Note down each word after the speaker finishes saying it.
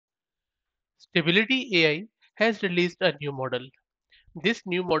Stability AI has released a new model. This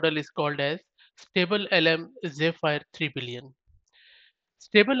new model is called as Stable LM Zephyr 3 billion.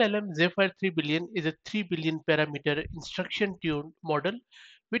 Stable LM Zephyr 3 billion is a 3 billion parameter instruction tuned model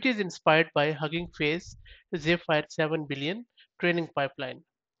which is inspired by Hugging Face Zephyr 7 billion training pipeline.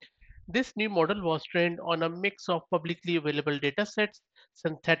 This new model was trained on a mix of publicly available datasets,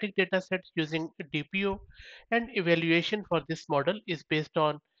 synthetic datasets using DPO, and evaluation for this model is based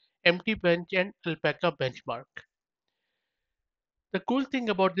on empty bench and alpaca benchmark. The cool thing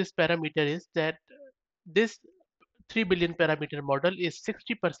about this parameter is that this 3 billion parameter model is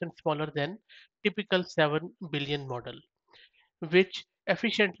 60% smaller than typical 7 billion model, which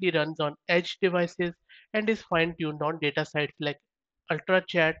efficiently runs on edge devices and is fine-tuned on data sites like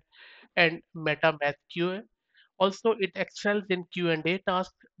UltraChat and MetaMath QA. Also, it excels in Q&A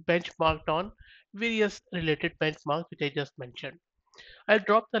tasks benchmarked on various related benchmarks which I just mentioned. I'll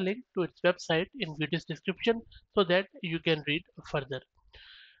drop the link to its website in video's description so that you can read further.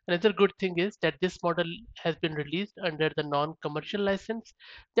 Another good thing is that this model has been released under the non-commercial license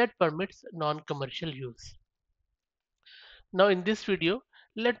that permits non-commercial use. Now in this video,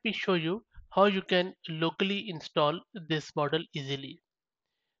 let me show you how you can locally install this model easily.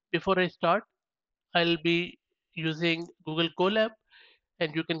 Before I start, I'll be using Google Colab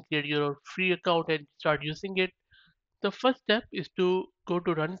and you can create your free account and start using it. The first step is to go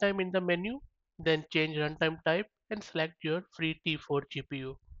to runtime in the menu, then change runtime type and select your free T4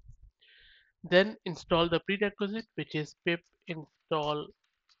 GPU. Then install the prerequisite which is pip install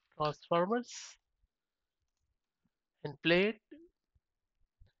transformers and play it,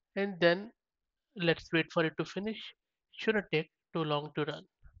 and then let's wait for it to finish. Shouldn't take too long to run.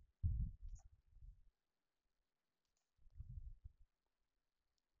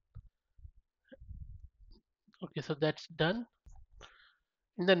 Okay, so that's done.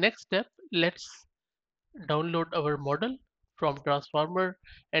 In the next step, let's download our model from transformer,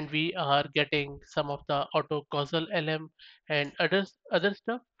 and we are getting some of the auto causal LM and other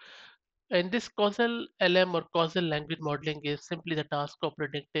stuff. And this causal LM or causal language modeling is simply the task of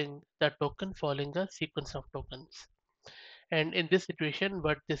predicting the token following a sequence of tokens. And in this situation,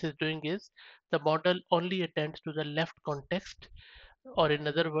 what this is doing is the model only attends to the left context, or in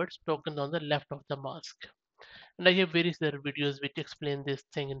other words, token on the left of the mask. And I have various other videos which explain this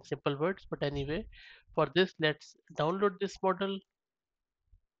thing in simple words. But anyway, for this, let's download this model.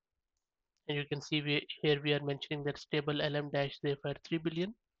 And you can see here we are mentioning that stable LM-Zephyr 3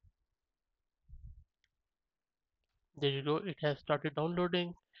 billion. There you go. It has started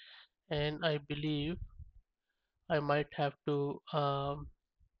downloading. And I believe I might have to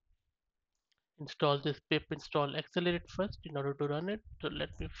install this pip install accelerate first in order to run it. So let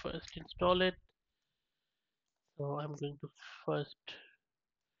me first install it. So I'm going to first,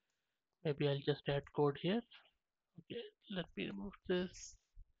 maybe I'll just add code here. Okay, let me remove this.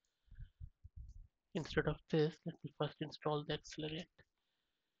 Instead of this, let me first install the accelerate.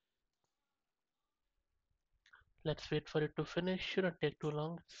 Let's wait for it to finish. Shouldn't take too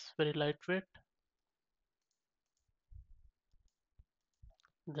long. It's very lightweight.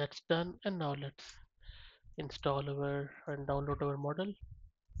 That's done. And now let's install our and download our model.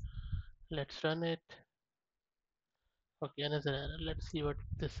 Let's run it. Okay, another error. Let's see what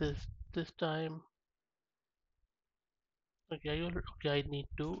this is this time. Okay, I need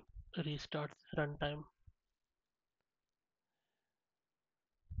to restart runtime.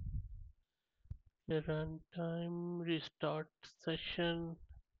 Runtime restart session.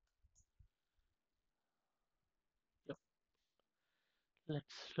 Yep.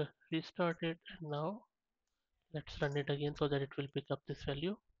 Let's restart it, and now let's run it again so that it will pick up this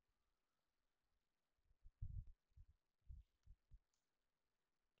value.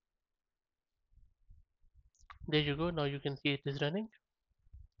 There you go. Now you can see it is running,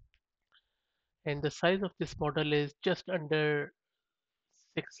 and the size of this model is just under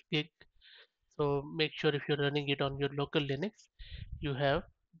 6 gig. So make sure if you're running it on your local Linux, you have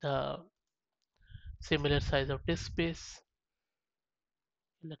the similar size of disk space.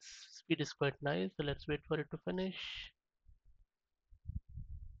 Let's speed is quite nice, so let's wait for it to finish.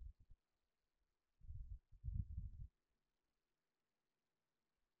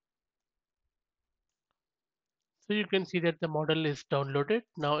 So you can see that the model is downloaded.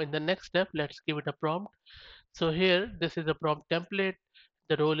 Now in the next step, let's give it a prompt. So here, this is a prompt template.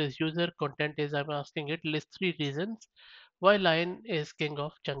 The role is user, content is I'm asking it list 3 reasons why lion is king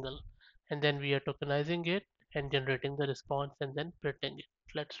of jungle. And then we are tokenizing it and generating the response and then printing it.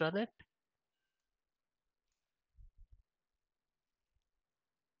 Let's run it.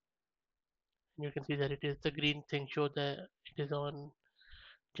 You can see that it is the green thing show that it is on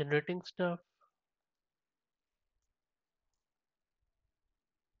generating stuff.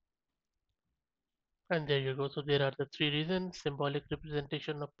 And there you go. So there are the three reasons: symbolic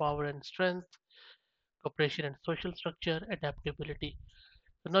representation of power and strength, cooperation and social structure, adaptability.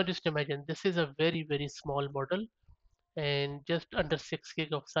 So now just imagine this is a very, very small model and just under 6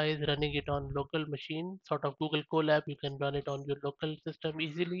 gig of size, running it on local machine, sort of Google Colab. You can run it on your local system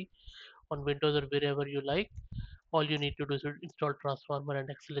easily on Windows or wherever you like. All you need to do is install transformer and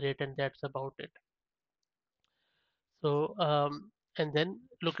accelerate, and that's about it. So and then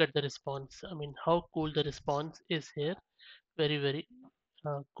look at the response. I mean, how cool the response is here. Very, very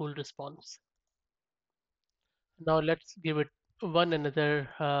cool response. Now let's give it one another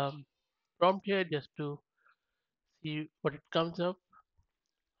prompt here just to see what it comes up.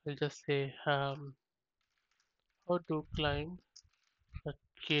 I'll just say how to climb the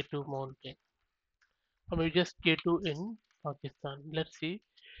K2 mountain, or maybe just K2 in Pakistan. Let's see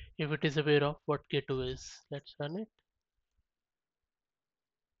if it is aware of what K2 is. Let's run it.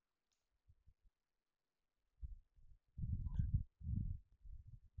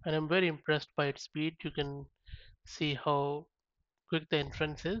 And I'm very impressed by its speed. You can see how quick the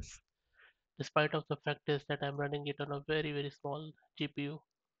inference is, despite of the fact is that I'm running it on a very, very small GPU.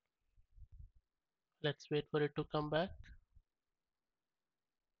 Let's wait for it to come back.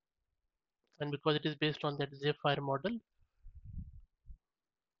 And because it is based on that Zephyr model,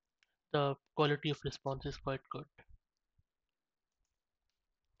 the quality of response is quite good.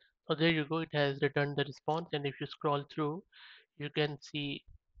 So there you go, it has returned the response, and if you scroll through, you can see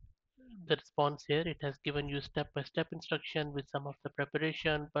the response here. It has given you step-by-step instruction with some of the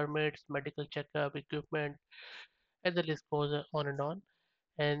preparation, permits, medical checkup, equipment, and the list goes on and on.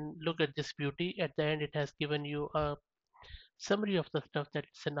 And look at this beauty. At the end, it has given you a summary of the stuff that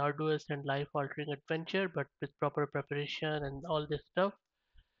it's an arduous and life-altering adventure, but with proper preparation and all this stuff.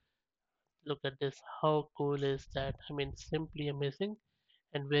 Look at this. How cool is that? I mean, simply amazing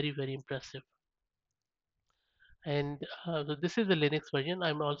and very, very impressive. And so this is the Linux version.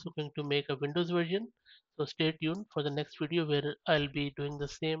 I'm also going to make a Windows version. So stay tuned for the next video where I'll be doing the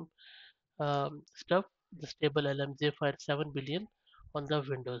same stuff, the Stable LM Zephyr 7 billion on the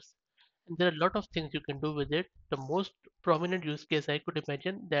Windows. And there are a lot of things you can do with it. The most prominent use case I could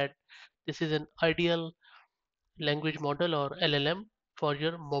imagine that this is an ideal language model or LLM for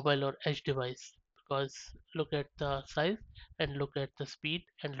your mobile or edge device, because look at the size and look at the speed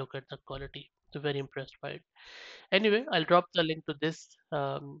and look at the quality. So very impressed by it. Anyway, I'll drop the link to this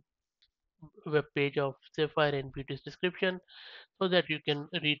web page of Sapphire in video's description so that you can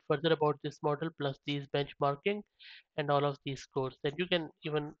read further about this model plus these benchmarking and all of these scores. And you can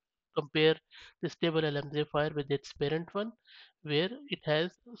even compare the Stable LM Sapphire with its parent one, where it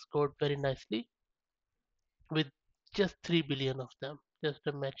has scored very nicely with just 3 billion of them. Just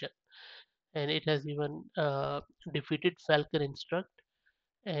imagine. And it has even defeated Falcon Instruct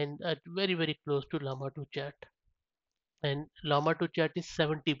and very, very close to Llama 2 Chat. And Llama 2 Chat is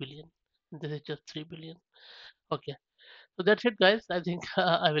 70 billion. This is just 3 billion. Okay, so that's it, guys. I think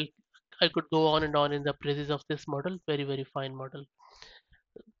I could go on and on in the praises of this model. Very, very fine model.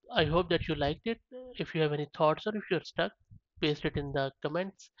 I hope that you liked it. If you have any thoughts or if you're stuck, paste it in the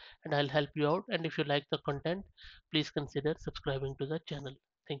comments and I'll help you out. And if you like the content, please consider subscribing to the channel.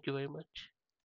 Thank you very much.